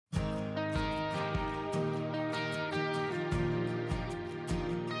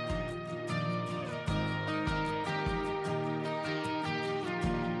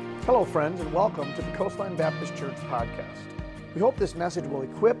Hello, friends, and welcome to the Coastline Baptist Church podcast. We hope this message will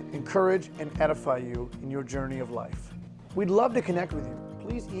equip, encourage, and edify you in your journey of life. We'd love to connect with you.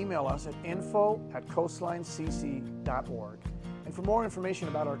 Please email us at info@coastlinecc.org. And for more information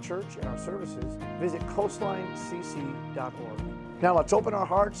about our church and our services, visit coastlinecc.org. Now let's open our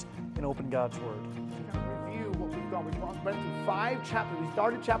hearts and open God's Word. To kind of review what we've done. We've went through 5 chapters. We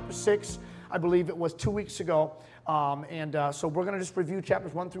started chapter 6, I believe it was 2 weeks ago. So we're going to just review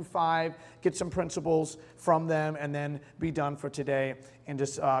chapters 1 through 5, get some principles from them, and then be done for today and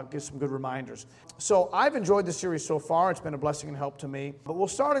just get some good reminders. So I've enjoyed the series so far. It's been a blessing and help to me. But we're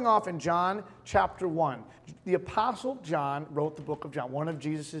starting off in John chapter 1. The Apostle John wrote the book of John. One of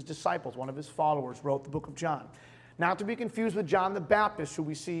Jesus' disciples, one of his followers, wrote the book of John. Not to be confused with John the Baptist, who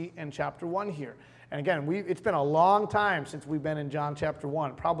we see in chapter 1 here. And again, it's been a long time since we've been in John chapter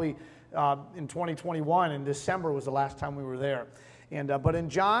 1. Probably in 2021, in December was the last time we were there. But in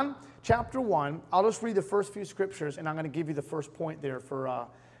John chapter 1, I'll just read the first few scriptures, and I'm going to give you the first point there for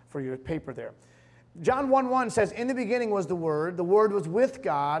your paper there. John 1:1 says, "In the beginning was the Word was with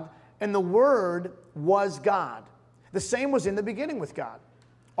God, and the Word was God. The same was in the beginning with God.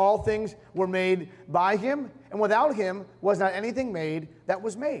 All things were made by Him, and without Him was not anything made that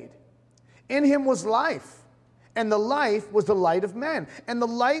was made. In Him was life, and the life was the light of men. And the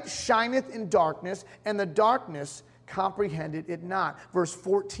light shineth in darkness, and the darkness comprehended it not." Verse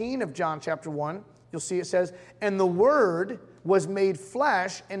 14 of John chapter 1, you'll see it says, "And the Word was made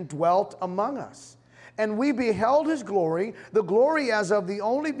flesh and dwelt among us. And we beheld His glory, the glory as of the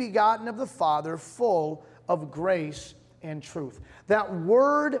only begotten of the Father, full of grace and truth." That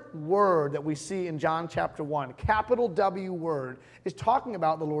word that we see in John chapter 1, capital W word, is talking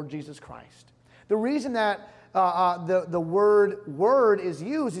about the Lord Jesus Christ. The reason that the word is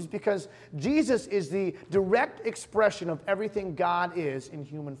used is because Jesus is the direct expression of everything God is in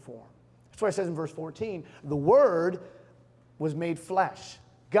human form. That's why it says in verse 14, the Word was made flesh.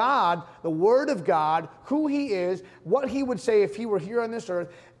 God, the Word of God, who He is, what He would say if He were here on this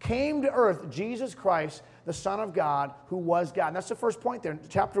earth, came to earth, Jesus Christ, the Son of God, who was God. And that's the first point there.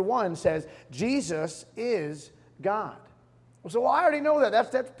 Chapter 1 says, Jesus is God. So I already know that.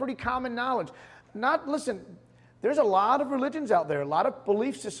 That's pretty common knowledge. Listen, there's a lot of religions out there, a lot of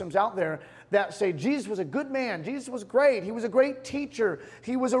belief systems out there that say Jesus was a good man, Jesus was great, He was a great teacher,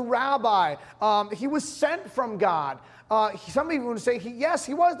 He was a rabbi, He was sent from God. Some even would say, yes,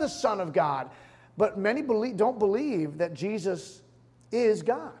 He was the Son of God. But many don't believe that Jesus is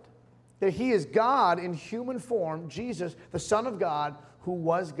God, that He is God in human form, Jesus, the Son of God, who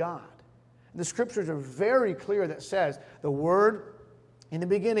was God. The scriptures are very clear that says the Word in the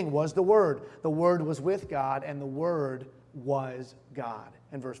beginning was the Word was with God, and the Word was God.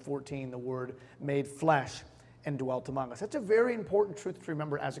 In verse 14, the Word made flesh and dwelt among us. That's a very important truth to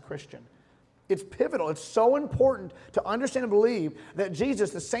remember as a Christian. It's pivotal. It's so important to understand and believe that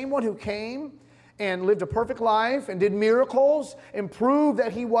Jesus, the same one who came and lived a perfect life and did miracles and proved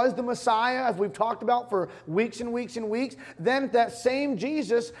that He was the Messiah, as we've talked about for weeks and weeks and weeks. Then that same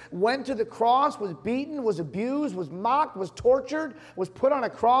Jesus went to the cross, was beaten, was abused, was mocked, was tortured, was put on a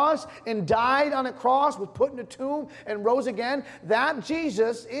cross and died on a cross, was put in a tomb and rose again. That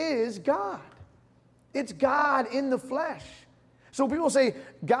Jesus is God. It's God in the flesh. So people say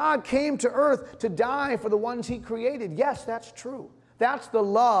God came to earth to die for the ones He created. Yes, that's true. That's the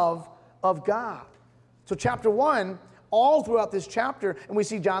love of God. So chapter 1, all throughout this chapter, and we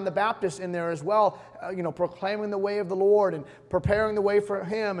see John the Baptist in there as well, proclaiming the way of the Lord and preparing the way for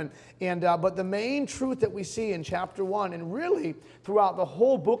Him. But the main truth that we see in chapter 1, and really throughout the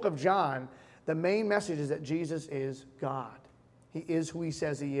whole book of John, the main message is that Jesus is God. He is who He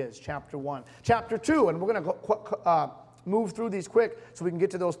says He is, chapter 1. Chapter 2, and we're going to move through these quick so we can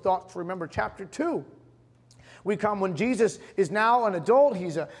get to those thoughts to remember. Chapter 2. We come when Jesus is now an adult.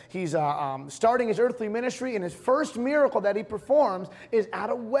 He's starting His earthly ministry, and His first miracle that He performs is at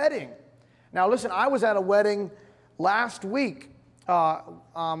a wedding. Now listen, I was at a wedding last week,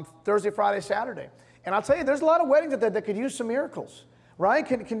 Thursday, Friday, Saturday. And I'll tell you, there's a lot of weddings that could use some miracles, right?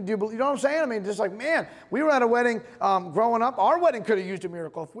 Can you know what I'm saying? I mean, just like, man, we were at a wedding growing up. Our wedding could have used a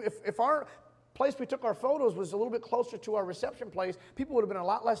miracle. If our place we took our photos was a little bit closer to our reception place, people would have been a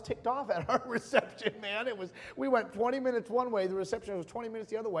lot less ticked off at our reception, man. We went 20 minutes one way, the reception was 20 minutes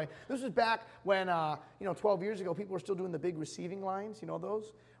the other way. This was back when, 12 years ago, people were still doing the big receiving lines, you know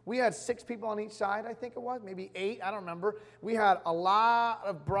those? We had 6 people on each side, I think it was, maybe 8, I don't remember. We had a lot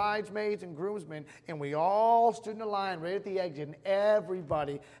of bridesmaids and groomsmen, and we all stood in a line right at the exit, and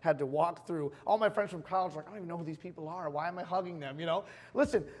everybody had to walk through. All my friends from college were like, I don't even know who these people are. Why am I hugging them,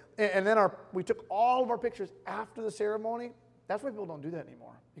 Listen, and then we took all of our pictures after the ceremony. That's why people don't do that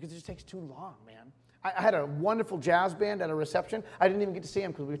anymore, because it just takes too long, man. I had a wonderful jazz band at a reception. I didn't even get to see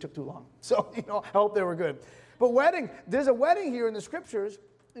them because we took too long. So, I hope they were good. But there's a wedding here in the scriptures,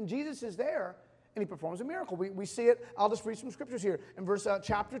 and Jesus is there, and he performs a miracle. We see it. I'll just read some scriptures here. In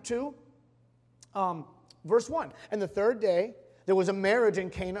chapter 2, verse 1. And the third day, there was a marriage in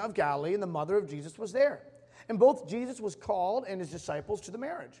Cana of Galilee, and the mother of Jesus was there. And both Jesus was called and his disciples to the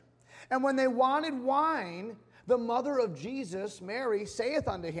marriage. And when they wanted wine, the mother of Jesus, Mary, saith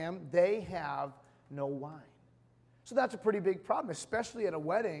unto him, they have no wine. So that's a pretty big problem, especially at a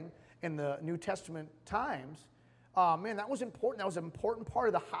wedding in the New Testament times. Man, that was important. That was an important part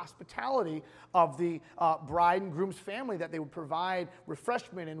of the hospitality of the bride and groom's family, that they would provide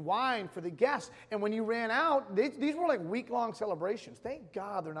refreshment and wine for the guests. And when you ran out, these were like week-long celebrations. Thank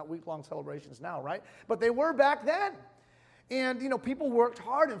God they're not week-long celebrations now, right? But they were back then. And, people worked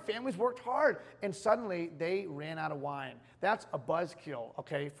hard and families worked hard. And suddenly they ran out of wine. That's a buzzkill,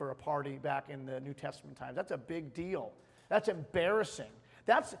 okay, for a party back in the New Testament times. That's a big deal. That's embarrassing.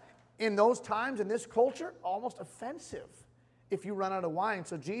 That's, in those times, in this culture, almost offensive if you run out of wine.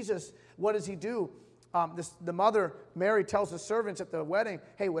 So Jesus, what does he do? The mother, Mary, tells the servants at the wedding,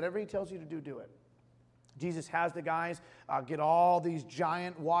 hey, whatever he tells you to do, do it. Jesus has the guys get all these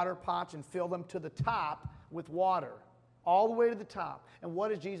giant water pots and fill them to the top with water. All the way to the top. And what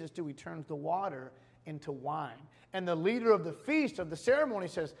does Jesus do? He turns the water into wine. And the leader of the feast, of the ceremony,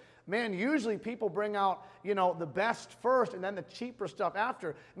 says, man, usually people bring out, the best first and then the cheaper stuff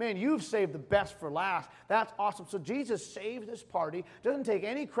after. Man, you've saved the best for last. That's awesome. So Jesus saved this party. Doesn't take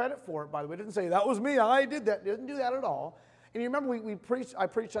any credit for it, by the way. Doesn't say, that was me, I did that. Doesn't do that at all. And you remember I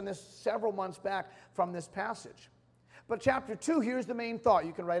preached on this several months back from this passage. But chapter 2, here's the main thought.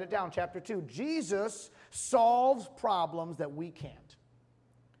 You can write it down. Chapter 2, Jesus solves problems that we can't.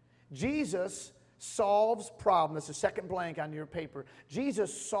 Jesus solves problems. That's the second blank on your paper.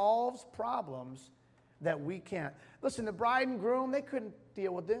 Jesus solves problems that we can't. Listen, the bride and groom, they couldn't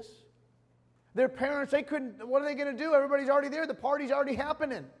deal with this. Their parents, they couldn't. What are they going to do? Everybody's already there. The party's already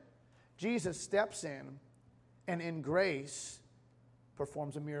happening. Jesus steps in and in grace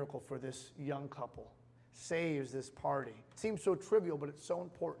performs a miracle for this young couple. Saves this party. Seems so trivial, but it's so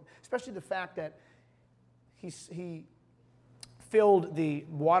important. Especially the fact that he filled the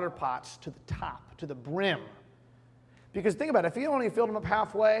water pots to the top, to the brim. Because think about it, if he only filled them up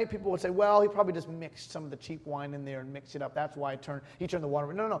halfway, people would say, well, he probably just mixed some of the cheap wine in there and mixed it up. That's why he turned the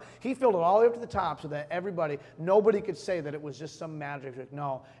water. No. He filled it all the way up to the top so that nobody could say that it was just some magic trick.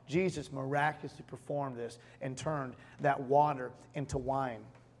 No, Jesus miraculously performed this and turned that water into wine.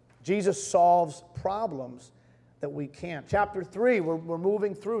 Jesus solves problems that we can't. Chapter 3, we're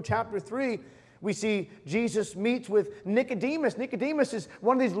moving through. Chapter 3, we see Jesus meets with Nicodemus. Nicodemus is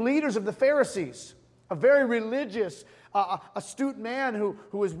one of these leaders of the Pharisees, a very religious, astute man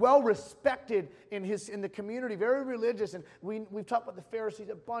who is well respected in the community, very religious. And we've talked about the Pharisees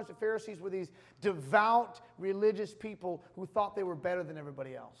a bunch. The Pharisees were these devout, religious people who thought they were better than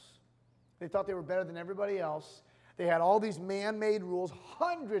everybody else. They thought they were better than everybody else. They had all these man-made rules,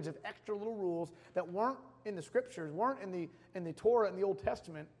 hundreds of extra little rules that weren't in the scriptures, weren't in the Torah and the Old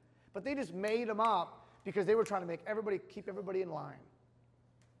Testament, but they just made them up because they were trying to keep everybody in line.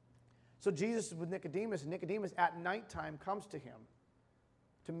 So Jesus is with Nicodemus, and Nicodemus at nighttime comes to him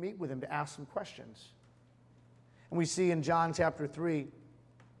to meet with him, to ask some questions. And we see in John chapter 3,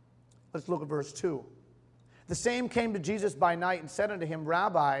 let's look at verse 2. The same came to Jesus by night and said unto him,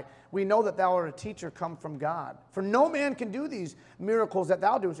 Rabbi, we know that thou art a teacher come from God. For no man can do these miracles that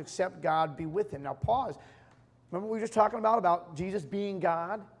thou doest except God be with him. Now pause. Remember what we were just talking about Jesus being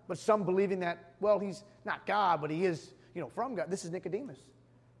God, but some believing that, well, he's not God, but he is, from God. This is Nicodemus.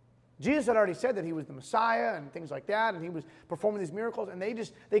 Jesus had already said that he was the Messiah and things like that, and he was performing these miracles, and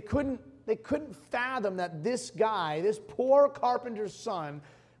they couldn't fathom that this guy, this poor carpenter's son,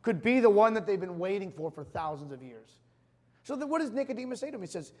 could be the one that they've been waiting for thousands of years. So what does Nicodemus say to him? He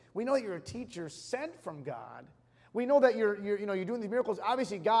says, we know that you're a teacher sent from God. We know that you're doing these miracles.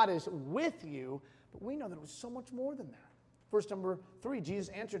 Obviously, God is with you, but we know that it was so much more than that. Verse number 3, Jesus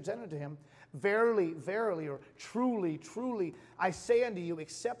answered and said unto him, Verily, verily, or truly, truly, I say unto you,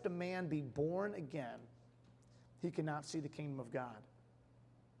 except a man be born again, he cannot see the kingdom of God.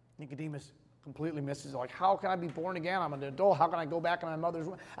 Nicodemus completely misses it. Like, how can I be born again? I'm an adult. How can I go back in my mother's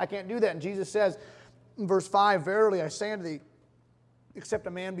womb? I can't do that. And Jesus says in verse 5, Verily I say unto thee, except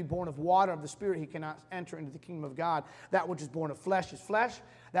a man be born of water, of the Spirit, he cannot enter into the kingdom of God. That which is born of flesh is flesh.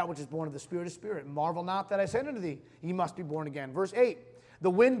 That which is born of the Spirit is spirit. Marvel not that I said unto thee, ye must be born again. Verse 8,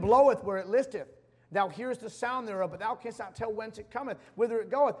 the wind bloweth where it listeth. Thou hearest the sound thereof, but thou canst not tell whence it cometh, whither it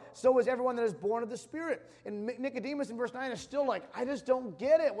goeth. So is everyone that is born of the Spirit. And Nicodemus in verse 9 is still like, I just don't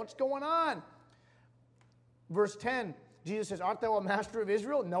get it. What's going on? Verse 10, Jesus says, Art thou a master of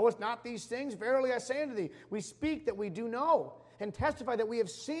Israel? Knowest not these things? Verily I say unto thee, we speak that we do know, and testify that we have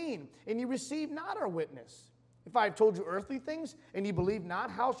seen, and ye receive not our witness. If I have told you earthly things, and ye believe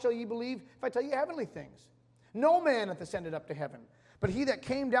not, how shall ye believe if I tell you heavenly things? No man hath ascended up to heaven, but he that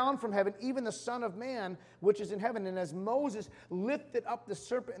came down from heaven, even the Son of Man, which is in heaven. And as Moses lifted up the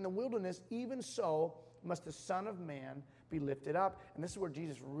serpent in the wilderness, even so must the Son of Man be lifted up. And this is where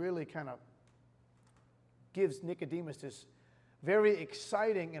Jesus really kind of gives Nicodemus this very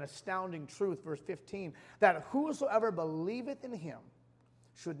exciting and astounding truth. Verse 15, that whosoever believeth in him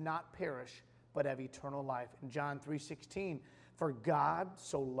should not perish, but have eternal life. In John 3:16, for God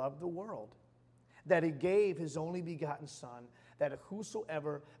so loved the world, that he gave his only begotten Son, that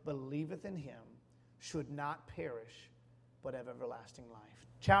whosoever believeth in him should not perish, but have everlasting life.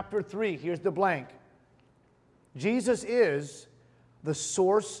 Chapter 3, here's the blank. Jesus is the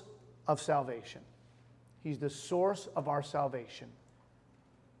source of salvation. He's the source of our salvation.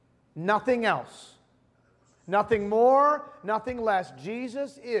 Nothing else. Nothing more, nothing less.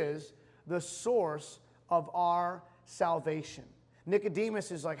 Jesus is the source of our salvation.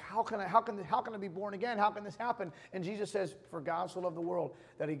 Nicodemus is like, how can I be born again? How can this happen? And Jesus says, for God so loved the world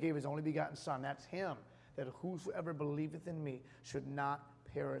that he gave his only begotten Son. That's him. That whosoever believeth in me should not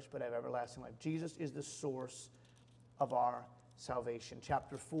perish but have everlasting life. Jesus is the source of our salvation.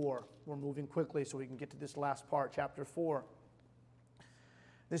 Chapter 4. We're moving quickly so we can get to this last part. Chapter 4.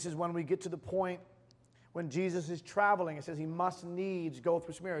 This is when we get to the point when Jesus is traveling. It says he must needs go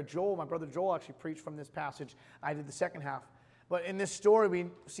through Samaria. My brother Joel actually preached from this passage. I did the second half. But in this story, we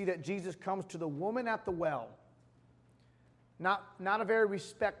see that Jesus comes to the woman at the well. Not a very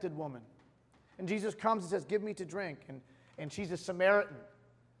respected woman. And Jesus comes and says, give me to drink. And she's a Samaritan.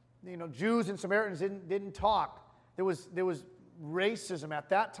 You know, Jews and Samaritans didn't talk. There was racism at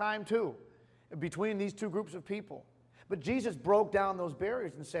that time too, between these two groups of people. But Jesus broke down those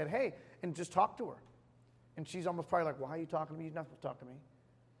barriers and said, hey, and just talk to her. And she's almost probably like, why are you talking to me? You're not supposed to talk to me.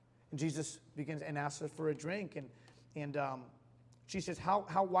 And Jesus begins and asks her for a drink. And she says,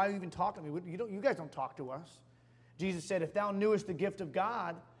 why are you even talking to me? You guys don't talk to us. Jesus said, if thou knewest the gift of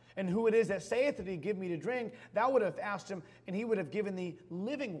God, and who it is that saith to thee, give me to drink, thou would have asked him, and he would have given thee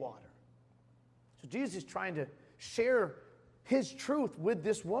living water. So Jesus is trying to share his truth with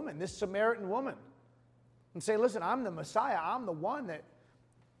this woman, this Samaritan woman, and say, listen, I'm the Messiah. I'm the one that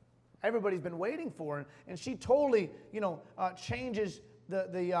everybody's been waiting for. And she totally, changes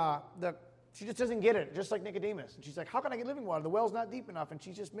she just doesn't get it, just like Nicodemus. And she's like, how can I get living water? The well's not deep enough, and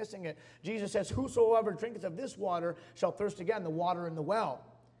she's just missing it. Jesus says, whosoever drinketh of this water shall thirst again, the water in the well.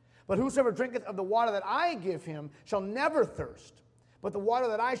 But whosoever drinketh of the water that I give him shall never thirst. But the water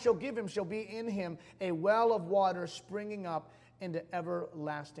that I shall give him shall be in him a well of water springing up into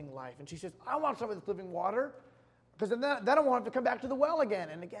everlasting life. And she says, I want some of this living water, because then I don't want to have to come back to the well again.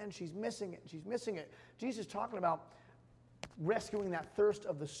 And again, she's missing it. She's missing it. Jesus is talking about rescuing that thirst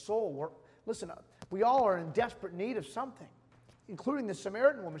of the soul. Listen, we all are in desperate need of something, including the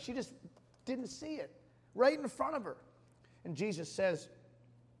Samaritan woman. She just didn't see it right in front of her. And Jesus says,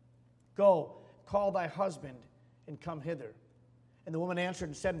 go, call thy husband and come hither. And the woman answered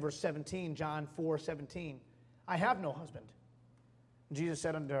and said in verse 17, John 4:17, I have no husband. And Jesus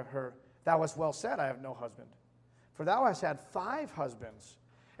said unto her, thou hast well said, I have no husband. For thou hast had 5 husbands,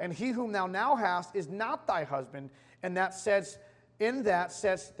 and he whom thou now hast is not thy husband, and in that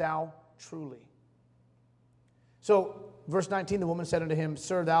saidst thou truly. So, verse 19, the woman said unto him,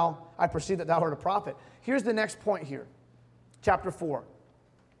 Sir, I perceive that thou art a prophet. Here's the next point here. Chapter 4.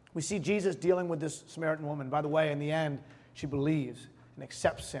 We see Jesus dealing with this Samaritan woman. By the way, in the end, she believes and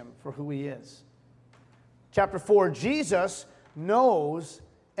accepts him for who he is. Chapter 4, Jesus knows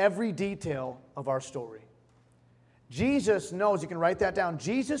every detail of our story. Jesus knows, you can write that down,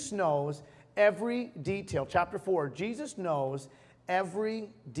 Jesus knows every detail. Chapter 4, Jesus knows every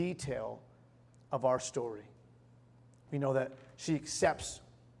detail of our story. We know that she accepts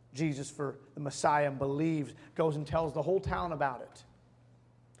Jesus for the Messiah and believes, goes and tells the whole town about it.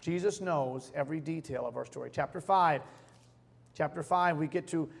 Jesus knows every detail of our story. Chapter 5, we get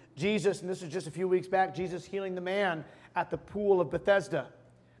to Jesus, and this is just a few weeks back, Jesus healing the man at the pool of Bethesda.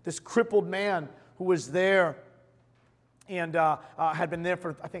 This crippled man who was there and had been there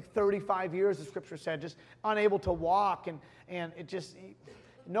for, I think, 35 years, the scripture said, just unable to walk. And it just,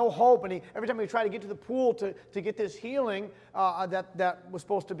 no hope. And every time he tried to get to the pool to get this healing that was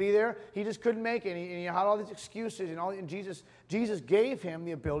supposed to be there, he just couldn't make it. And he had all these excuses, and Jesus gave him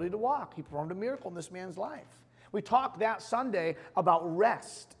the ability to walk. He performed a miracle in this man's life. We talked that Sunday about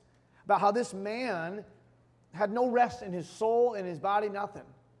rest, about how this man had no rest in his soul, in his body, nothing.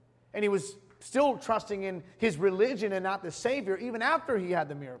 And he was still trusting in his religion and not the Savior, even after he had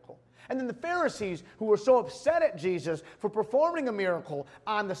the miracle. And then the Pharisees, who were so upset at Jesus for performing a miracle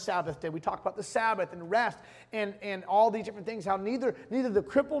on the Sabbath day. We talked about the Sabbath and rest and all these different things, how neither the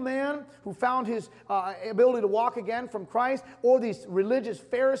crippled man who found his ability to walk again from Christ, or these religious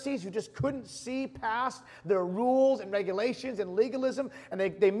Pharisees who just couldn't see past their rules and regulations and legalism, and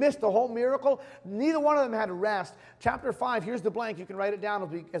they missed the whole miracle. Neither one of them had rest. Chapter 5, here's the blank. You can write it down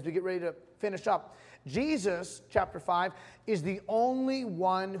as we get ready to finish up. Jesus, chapter 5, is the only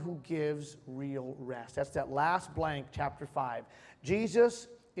one who gives real rest. That's that last blank, chapter 5. Jesus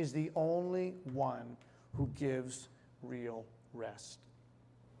is the only one who gives real rest.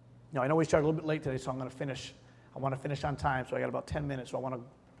 Now, I know we started a little bit late today, so I want to finish on time, so I got about 10 minutes, so I want to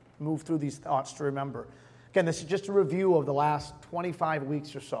move through these thoughts to remember. Again, this is just a review of the last 25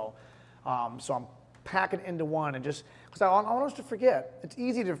 weeks or so. So I'm pack it into one, and just because I want us to forget. It's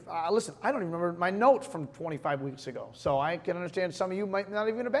easy to listen. I don't even remember my notes from 25 weeks ago, so I can understand some of you might not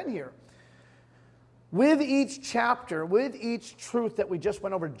even have been here. With each chapter, with each truth that we just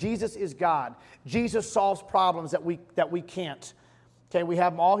went over, Jesus is God. Jesus solves problems that we can't. Okay, we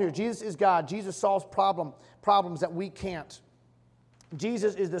have them all here. Jesus is God. Jesus solves problems that we can't.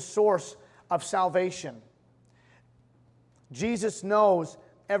 Jesus is the source of salvation. Jesus knows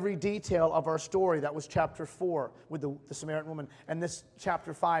every detail of our story. That was chapter 4 with the Samaritan woman. And this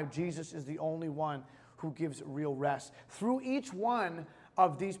chapter 5, Jesus is the only one who gives real rest. Through each one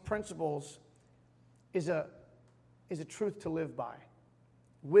of these principles is a truth to live by.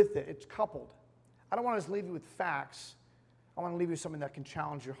 With it, it's coupled. I don't want to just leave you with facts. I want to leave you with something that can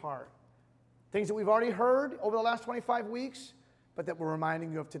challenge your heart. Things that we've already heard over the last 25 weeks, but that we're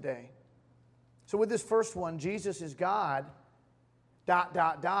reminding you of today. So with this first one, Jesus is God, ...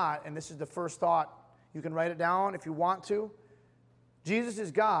 and this is the first thought. You can write it down if you want to. Jesus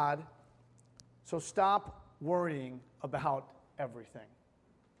is God, so stop worrying about everything.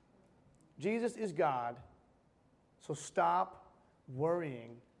 Jesus is God, so stop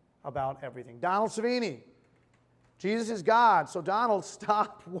worrying about everything. Donald Savini, Jesus is God, so Donald,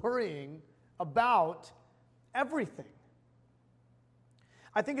 stop worrying about everything.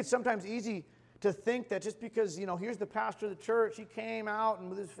 I think it's sometimes easy to think that just because, here's the pastor of the church, he came out and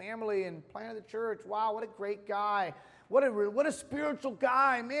with his family and planted the church. Wow, what a great guy. What a spiritual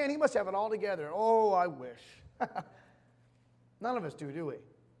guy. Man, he must have it all together. Oh, I wish. None of us do we?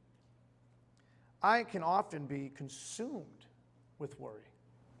 I can often be consumed with worry.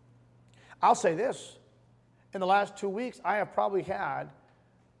 I'll say this. In the last 2 weeks, I have probably had,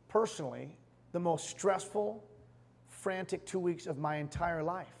 personally, the most stressful, frantic 2 weeks of my entire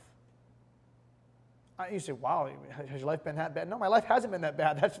life. You say, wow, has your life been that bad? No, my life hasn't been that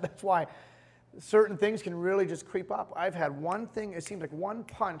bad. That's why certain things can really just creep up. I've had one thing, it seems like one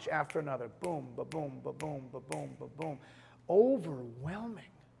punch after another. Boom, ba-boom, ba-boom, ba-boom, ba-boom. Overwhelming.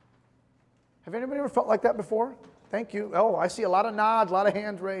 Have anybody ever felt like that before? Thank you. Oh, I see a lot of nods, a lot of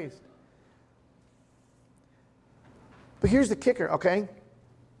hands raised. But here's the kicker, okay?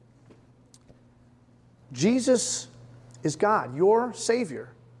 Jesus is God. Your Savior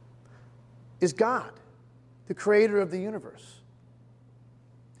is God, the creator of the universe.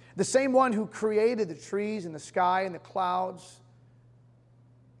 The same one who created the trees and the sky and the clouds,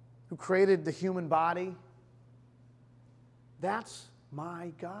 who created the human body. That's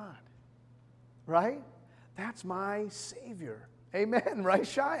my God, right? That's my Savior. Amen, right,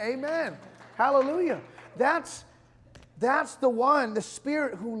 Shai? Amen. Hallelujah. That's the one, the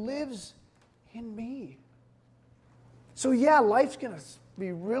Spirit who lives in me. So yeah, life's going to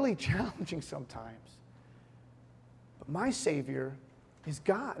be really challenging sometimes. But my Savior is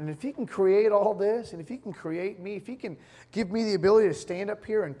God. And if He can create all this, and if He can create me, if He can give me the ability to stand up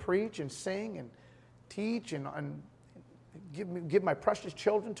here and preach and sing and teach and give my precious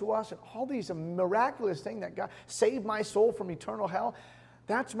children to us and all these miraculous things that God saved my soul from eternal hell,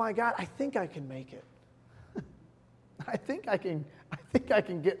 that's my God. I think I can make it. I think I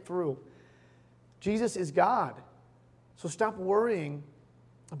can get through. Jesus is God. So stop worrying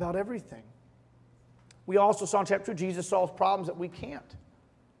about everything. We also saw in chapter 2, Jesus solves problems that we can't.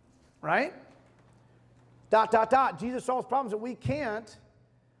 Right? ... Jesus solves problems that we can't.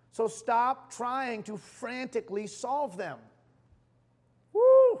 So stop trying to frantically solve them.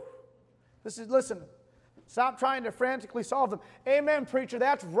 Woo! Listen, Stop trying to frantically solve them. Amen, preacher.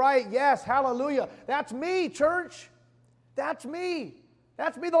 That's right. Yes, hallelujah. That's me, church. That's me.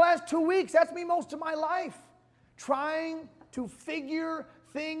 That's me the last 2 weeks. That's me most of my life. Trying to figure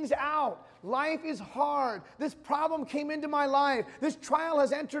things out. Life is hard. This problem came into my life. This trial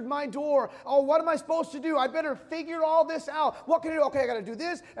has entered my door. Oh, what am I supposed to do? I better figure all this out. What can I do? Okay, I got to do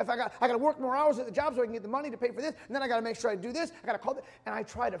this. If I got to work more hours at the job so I can get the money to pay for this. And then I got to make sure I do this. I got to call this. And I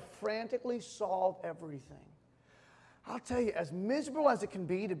try to frantically solve everything. I'll tell you, as miserable as it can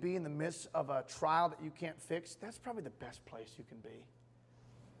be to be in the midst of a trial that you can't fix, that's probably the best place you can be.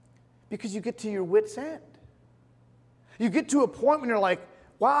 Because you get to your wit's end. You get to a point when you're like,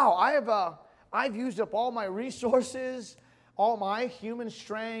 wow, I've used up all my resources, all my human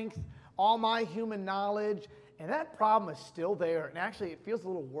strength, all my human knowledge, and that problem is still there. And actually, it feels a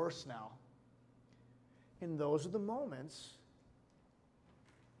little worse now. And those are the moments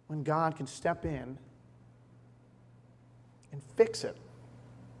when God can step in and fix it.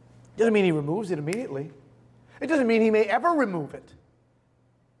 Doesn't mean he removes it immediately. It doesn't mean he may ever remove it.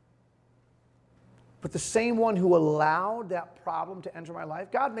 But the same one who allowed that problem to enter my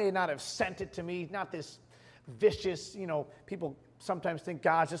life, God may not have sent it to me, not this vicious, people sometimes think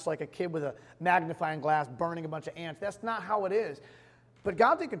God's just like a kid with a magnifying glass burning a bunch of ants. That's not how it is. But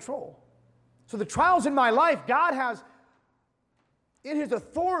God's in control. So the trials in my life, God has, in his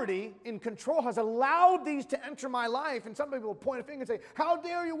authority, in control, has allowed these to enter my life. And some people will point a finger and say, how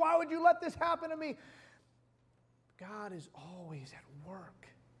dare you? Why would you let this happen to me? God is always at work.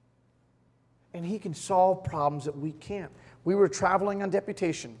 And he can solve problems that we can't. We were traveling on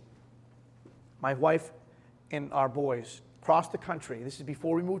deputation. My wife and our boys across the country. This is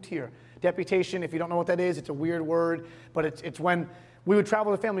before we moved here. Deputation, if you don't know what that is, it's a weird word, but it's when we would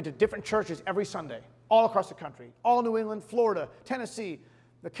travel as a family to different churches every Sunday, all across the country. All New England, Florida, Tennessee,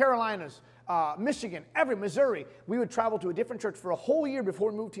 the Carolinas, Michigan, Missouri. We would travel to a different church for a whole year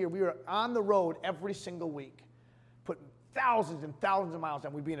before we moved here. We were on the road every single week. Thousands and thousands of miles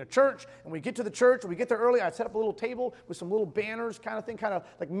down. We'd be in a church, and we'd get to the church, and we'd get there early. I'd set up a little table with some little banners kind of thing, kind of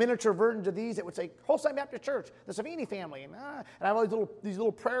like miniature versions of these that would say, Holstein Baptist Church, the Savini family. And I have all these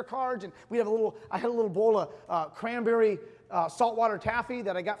little prayer cards, and I had a little bowl of cranberry saltwater taffy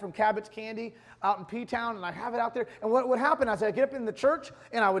that I got from Cabot's Candy out in P-Town, and I have it out there. And what would happen is I'd get up in the church,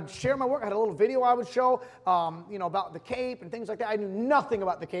 and I would share my work. I had a little video I would show, about the Cape and things like that. I knew nothing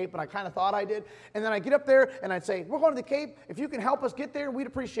about the Cape, but I kind of thought I did. And then I'd get up there, and I'd say, we're going to the Cape. If you can help us get there, we'd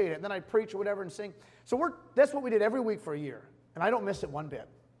appreciate it. And then I'd preach or whatever and sing. So that's what we did every week for a year. And I don't miss it one bit.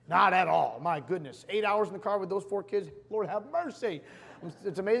 Not at all. My goodness. 8 hours in the car with those 4 kids. Lord have mercy.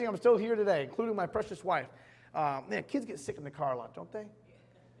 It's amazing I'm still here today, including my precious wife. Man, kids get sick in the car a lot, don't they?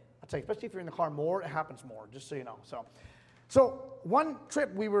 I'll tell you, especially if you're in the car more, it happens more, just so you know. So one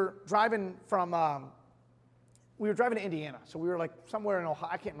trip we were driving to Indiana. So we were like somewhere in Ohio.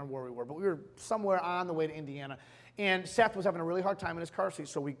 I can't remember where we were, but we were somewhere on the way to Indiana. And Seth was having a really hard time in his car seat,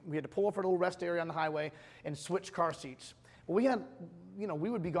 so we had to pull up for a little rest area on the highway and switch car seats. But we had, we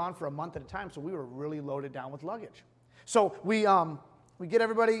would be gone for a month at a time, so we were really loaded down with luggage. So we get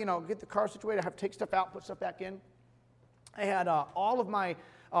everybody, get the car situated, have to take stuff out, put stuff back in. I had all of my,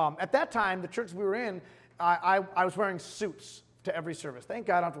 at that time, the church we were in, I was wearing suits to every service. Thank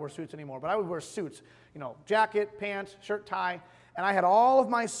God I don't have to wear suits anymore, but I would wear suits, jacket, pants, shirt, tie, and I had all of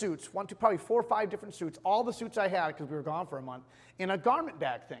my suits, probably 4 or 5 different suits, all the suits I had, because we were gone for a month, in a garment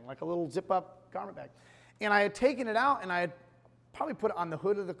bag thing, like a little zip-up garment bag. And I had taken it out, and I had probably put it on the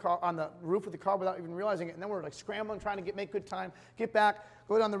hood of the car, on the roof of the car without even realizing it. And then we're like scrambling, trying to make good time, get back,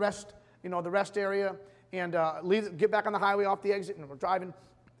 go down the rest area, and get back on the highway off the exit. And we're driving.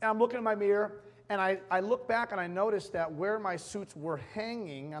 And I'm looking in my mirror, and I look back and I notice that where my suits were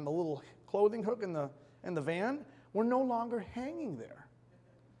hanging on the little clothing hook in the van were no longer hanging there.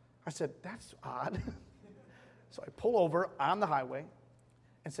 I said, that's odd. So I pull over on the highway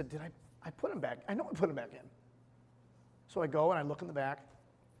and said, did I put them back? I know I put them back in. So I go and I look in the back.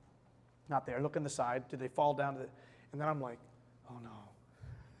 Not there. I look in the side. Did they fall down to and then I'm like, oh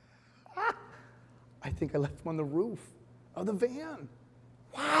no. I think I left them on the roof of the van.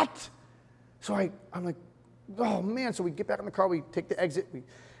 What? So I'm like, oh man. So we get back in the car. We take the exit.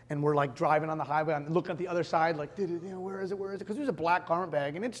 And we're like driving on the highway. I'm looking at the other side like, where is it? Where is it? Because there's a black garment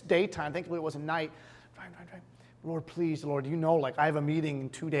bag. And it's daytime. Thankfully it wasn't night. Drive. Lord, please, Lord, I have a meeting in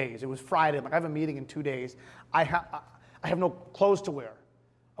 2 days. It was Friday. I'm like, I have a meeting in 2 days. I have no clothes to wear.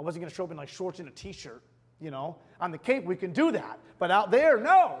 I wasn't going to show up in like shorts and a T-shirt, On the Cape, we can do that. But out there,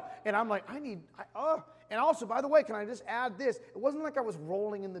 no. And I'm like, And also, by the way, can I just add this? It wasn't like I was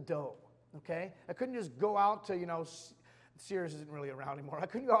rolling in the dough, okay? I couldn't just go out to, Sears isn't really around anymore. I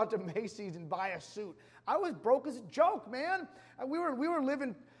couldn't go out to Macy's and buy a suit. I was broke as a joke, man. We were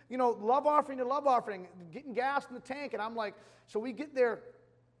living, love offering to love offering, getting gas in the tank. And I'm like, so we get there,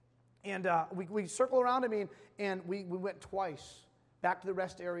 and we circle around. And we went twice back to the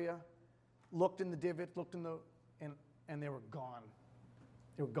rest area, looked in the divot, and they were gone.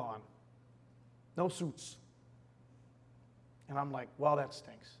 They were gone. No suits. And I'm like, well, that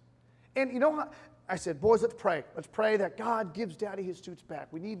stinks. And you know what? I said, boys, let's pray. Let's pray that God gives Daddy his suits back.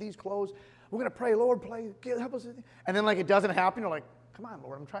 We need these clothes. We're going to pray, Lord, help us. And then, it doesn't happen. You're like, come on,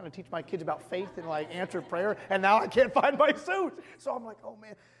 Lord, I'm trying to teach my kids about faith and, answer prayer, and now I can't find my suit. So I'm like, oh,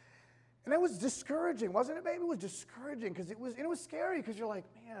 man. And it was discouraging, wasn't it, baby? It was discouraging because it was scary because you're like,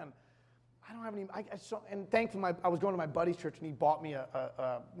 man, I don't have any. And thankfully, I was going to my buddy's church, and he bought me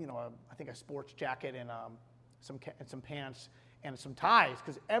I think a sports jacket and some pants and some ties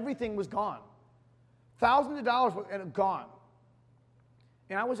because everything was gone. Thousands of dollars and gone.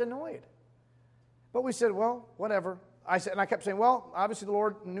 And I was annoyed. But we said, well, whatever. I kept saying, well, obviously the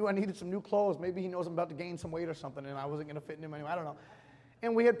Lord knew I needed some new clothes. Maybe he knows I'm about to gain some weight or something, and I wasn't going to fit in him anyway. I don't know.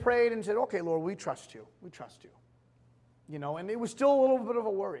 And we had prayed and said, okay, Lord, we trust you. We trust you. And it was still a little bit of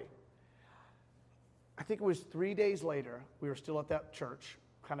a worry. I think it was 3 days later, we were still at that church,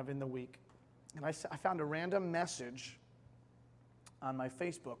 kind of in the week, and I found a random message on my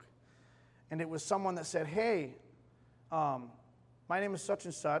Facebook. And it was someone that said, hey, my name is such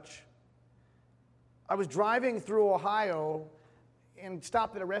and such. I was driving through Ohio and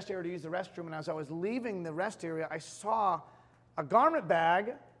stopped at a rest area to use the restroom. And as I was leaving the rest area, I saw a garment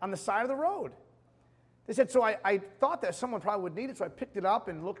bag on the side of the road. They said, so I thought that someone probably would need it. So I picked it up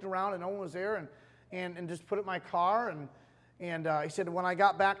and looked around and no one was there and just put it in my car. And he said, when I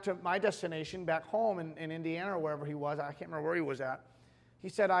got back to my destination, back home in Indiana or wherever he was, I can't remember where he was at. He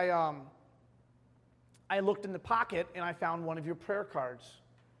said, I looked in the pocket and I found one of your prayer cards,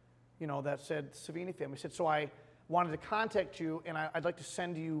 that said Savini family. He said, so I wanted to contact you and I'd like to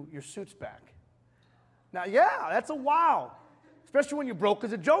send you your suits back. Now, yeah, that's a wow. Especially when you're broke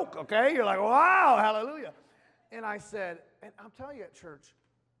as a joke, okay? You're like, wow, hallelujah. And I said, and I'm telling you at church,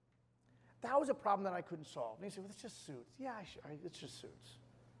 that was a problem that I couldn't solve. And he said, well, it's just suits. Yeah, it's just suits.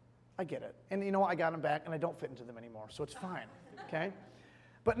 I get it. And you know what? I got them back and I don't fit into them anymore, so it's fine, okay?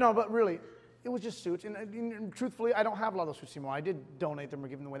 But really, it was just suits, and truthfully, I don't have a lot of those suits anymore. I did donate them or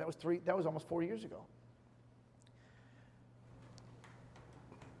give them away. That was almost 4 years ago.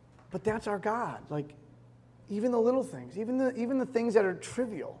 But that's our God. Even the little things, even the things that are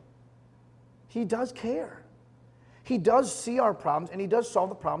trivial, he does care. He does see our problems, and he does solve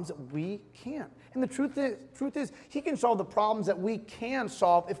the problems that we can't. And the truth is, he can solve the problems that we can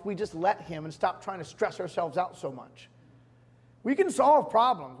solve if we just let him and stop trying to stress ourselves out so much. We can solve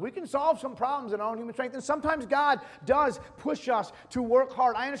problems. We can solve some problems in our own human strength. And sometimes God does push us to work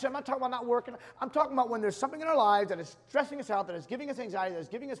hard. I understand. I'm not talking about not working. I'm talking about when there's something in our lives that is stressing us out, that is giving us anxiety, that is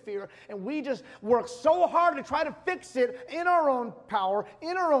giving us fear, and we just work so hard to try to fix it in our own power,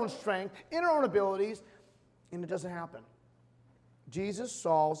 in our own strength, in our own abilities, and it doesn't happen. Jesus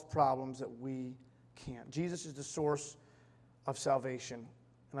solves problems that we can't. Jesus is the source of salvation.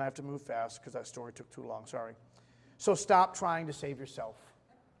 And I have to move fast because that story took too long. Sorry. So stop trying to save yourself.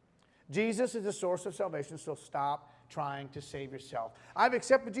 Jesus is the source of salvation, so stop trying to save yourself. I've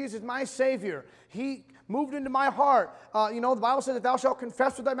accepted Jesus as my Savior. He moved into my heart. The Bible says that thou shalt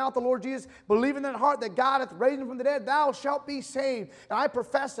confess with thy mouth the Lord Jesus, believe in thy heart that God hath raised him from the dead, thou shalt be saved. And I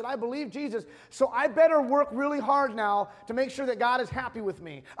profess that I believe Jesus. So I better work really hard now to make sure that God is happy with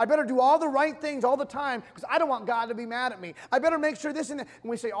me. I better do all the right things all the time because I don't want God to be mad at me. I better make sure this and that. And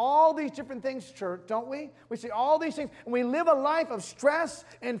we say all these different things, church, don't we? We say all these things. And we live a life of stress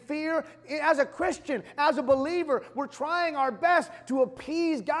and fear. As a Christian, as a believer, we're trying our best to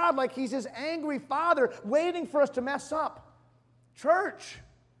appease God like he's his angry father waiting for us to mess up. Church,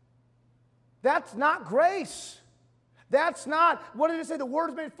 that's not grace. That's not, what did it say? The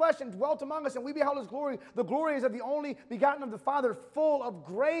Word is made flesh and dwelt among us, and we beheld his glory. The glory is of the only begotten of the Father, full of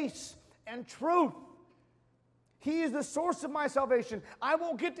grace and truth. He is the source of my salvation. I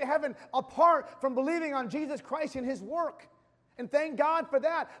won't get to heaven apart from believing on Jesus Christ and his work. And thank God for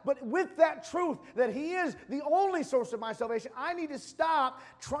that. But with that truth that he is the only source of my salvation, I need to stop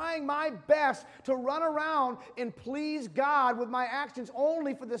trying my best to run around and please God with my actions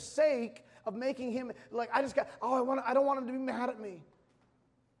only for the sake of making him I don't want him to be mad at me.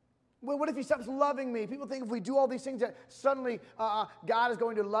 Well, what if he stops loving me? People think if we do all these things that suddenly God is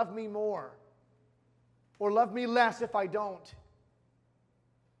going to love me more or love me less if I don't.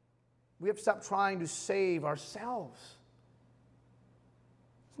 We have to stop trying to save ourselves.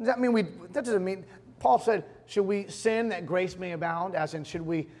 That doesn't mean Paul said, should we sin that grace may abound? As in, should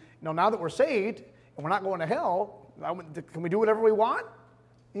we, now that we're saved and we're not going to hell, can we do whatever we want?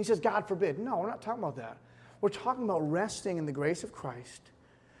 And he says, God forbid. No, we're not talking about that. We're talking about resting in the grace of Christ,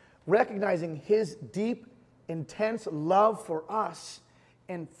 recognizing his deep, intense love for us,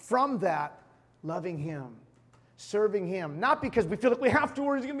 and from that, loving him, serving him. Not because we feel like we have to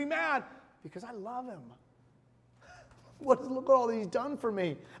or he's going to be mad, because I love him. Look at all that he's done for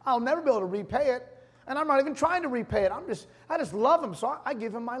me. I'll never be able to repay it, and I'm not even trying to repay it. I just love him, so I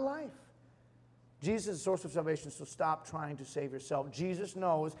give him my life. Jesus is the source of salvation, so stop trying to save yourself. Jesus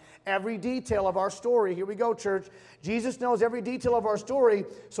knows every detail of our story. Here we go, church. Jesus knows every detail of our story,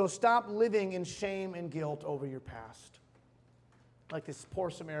 so stop living in shame and guilt over your past. Like this poor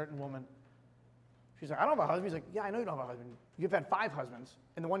Samaritan woman. She's like, I don't have a husband. He's like, yeah, I know you don't have a husband. You've had 5 husbands,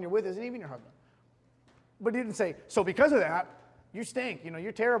 and the one you're with isn't even your husband. But he didn't say, so because of that, you stink.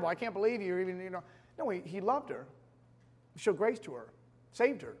 You're terrible. I can't believe you. Even. No, he loved her. He showed grace to her.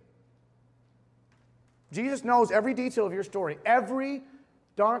 Saved her. Jesus knows every detail of your story. Every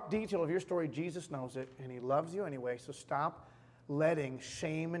dark detail of your story, Jesus knows it, and he loves you anyway. So stop letting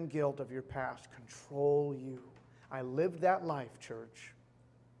shame and guilt of your past control you. I lived that life, church.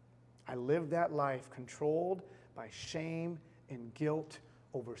 I lived that life controlled by shame and guilt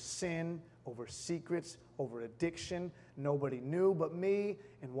over sin, over secrets, over addiction. Nobody knew but me,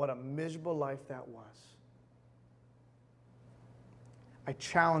 and what a miserable life that was. I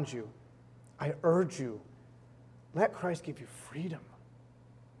challenge you. I urge you, let Christ give you freedom.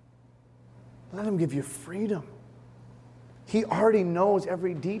 Let him give you freedom. He already knows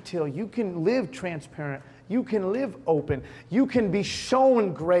every detail. You can live transparent. You can live open. You can be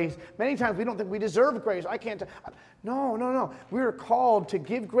shown grace. Many times we don't think we deserve grace. I can't. No. We are called to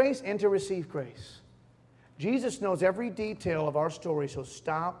give grace and to receive grace. Jesus knows every detail of our story, so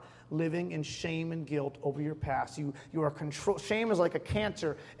stop living in shame and guilt over your past. You are control. Shame is like a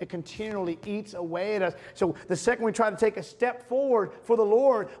cancer. It continually eats away at us. So the second we try to take a step forward for the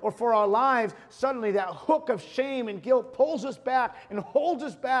Lord or for our lives, suddenly that hook of shame and guilt pulls us back and holds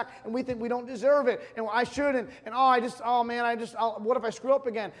us back, and we think we don't deserve it, and I shouldn't, and what if I screw up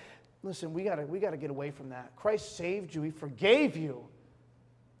again? Listen, we gotta get away from that. Christ saved you. He forgave you.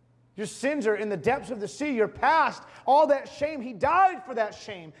 Your sins are in the depths of the sea. Your past, all that shame, he died for that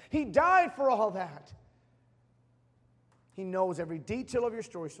shame. He died for all that. He knows every detail of your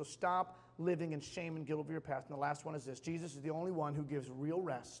story, so stop living in shame and guilt of your past. And the last one is this. Jesus is the only one who gives real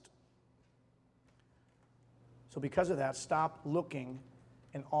rest. So because of that, stop looking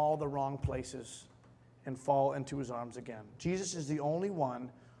in all the wrong places and fall into his arms again. Jesus is the only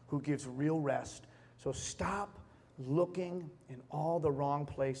one who gives real rest. So stop looking in all the wrong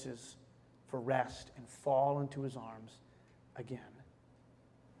places for rest and fall into his arms again.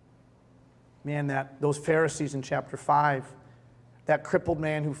 Man, those Pharisees in chapter 5, that crippled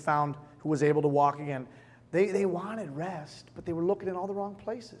man who was able to walk again, they wanted rest, but they were looking in all the wrong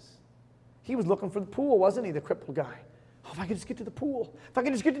places. He was looking for the pool, wasn't he, the crippled guy? Oh, if I could just get to the pool. If I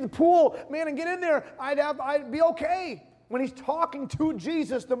could just get to the pool, man, and get in there, I'd be okay. When he's talking to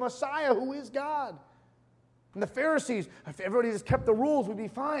Jesus, the Messiah, who is God. And the Pharisees, if everybody just kept the rules, we'd be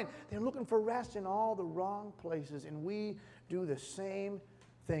fine. They're looking for rest in all the wrong places. And we do the same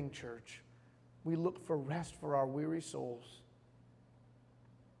thing, church. We look for rest for our weary souls.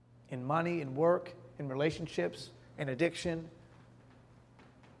 In money, in work, in relationships, in addiction.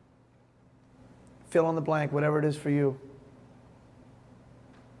 Fill in the blank, whatever it is for you.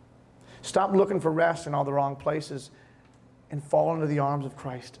 Stop looking for rest in all the wrong places and fall into the arms of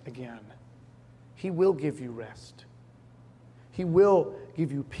Christ again. He will give you rest. He will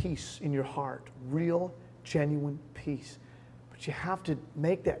give you peace in your heart, real, genuine peace. But you have to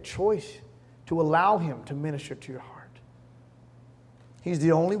make that choice to allow him to minister to your heart. He's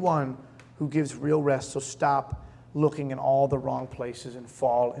the only one who gives real rest, so stop looking in all the wrong places and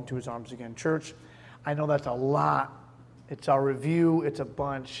fall into his arms again. Church, I know that's a lot. It's our review. It's a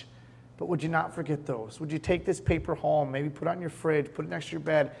bunch. But would you not forget those? Would you take this paper home, maybe put it on your fridge, put it next to your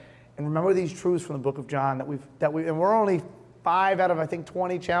bed, and remember these truths from the book of John and we're only 5 out of, I think,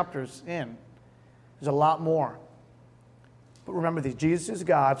 20 chapters in. There's a lot more. But remember these. Jesus is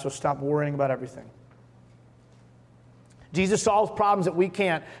God, so stop worrying about everything. Jesus solves problems that we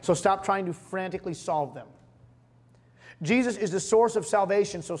can't, so stop trying to frantically solve them. Jesus is the source of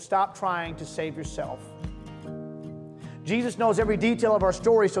salvation, so stop trying to save yourself. Jesus knows every detail of our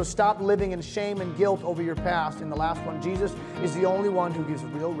story, so stop living in shame and guilt over your past. And the last one, Jesus is the only one who gives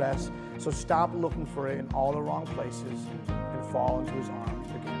real rest, so stop looking for it in all the wrong places and fall into his arms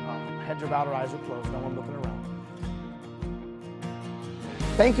again. Heads are bowed, our eyes are closed, no one looking around.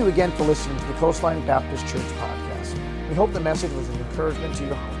 Thank you again for listening to the Coastline Baptist Church podcast. We hope the message was an encouragement to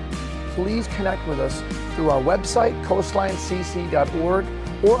your heart. Please connect with us through our website, coastlinecc.org,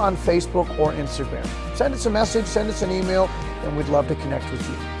 or on Facebook or Instagram. Send us a message, send us an email, and we'd love to connect with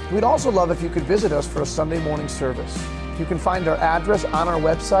you. We'd also love if you could visit us for a Sunday morning service. You can find our address on our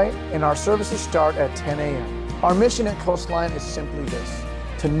website, and our services start at 10 a.m. Our mission at Coastline is simply this: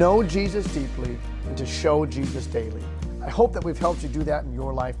 to know Jesus deeply and to show Jesus daily. I hope that we've helped you do that in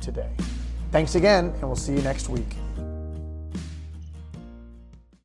your life today. Thanks again, and we'll see you next week.